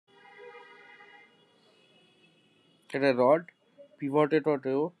at a rod pivoted at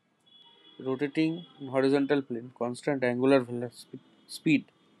a rotating in horizontal plane, constant angular speed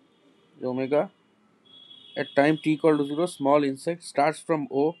omega. At time t equal to 0, small insect starts from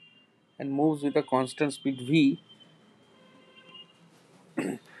O and moves with a constant speed v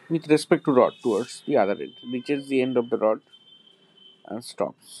with respect to rod towards the other end, reaches the end of the rod and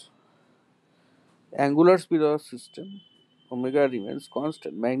stops. Angular speed of the system omega remains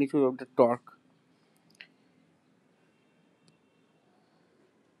constant. Magnitude of the torque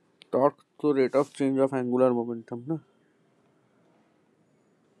to rate of change of angular momentum. Na?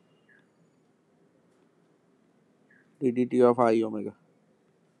 ddt of I omega.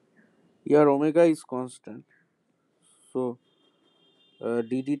 Here omega is constant, so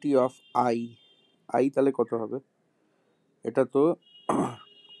ddt of I তাহলে কত হবে? এটা তো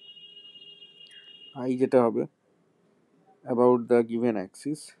I যেটা হবে about the given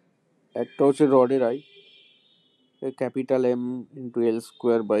axis, একটা হচ্ছে রডের I, capital M into L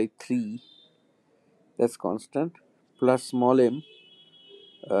square by 3, that's constant, plus small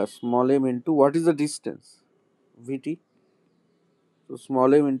m into what is the distance? Vt. So small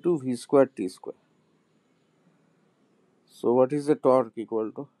m into v square t square. So what is the torque equal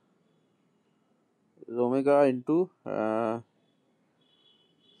to? Omega into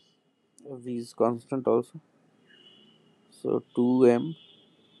v is constant also. So 2m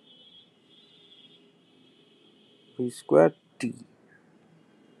v square t.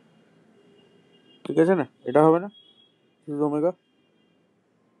 ঠিক আছে না? এটা হবে না? This is omega,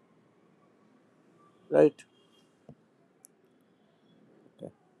 right?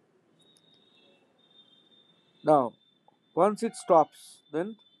 Okay. Now, once it stops, then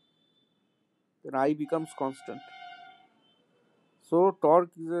I becomes constant. So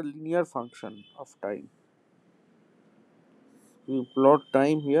torque is a linear function of time. We plot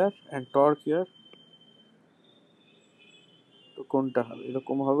time here and torque here. তো কোনটা হবে?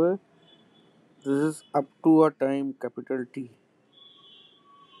 এরকম হবে. This is up to a time capital T,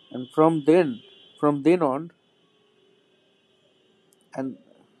 and from then on, and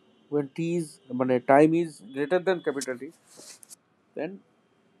when t is when a time is greater than capital T, then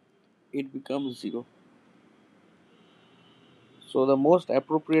it becomes 0. So the most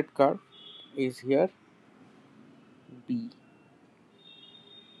appropriate curve is here B.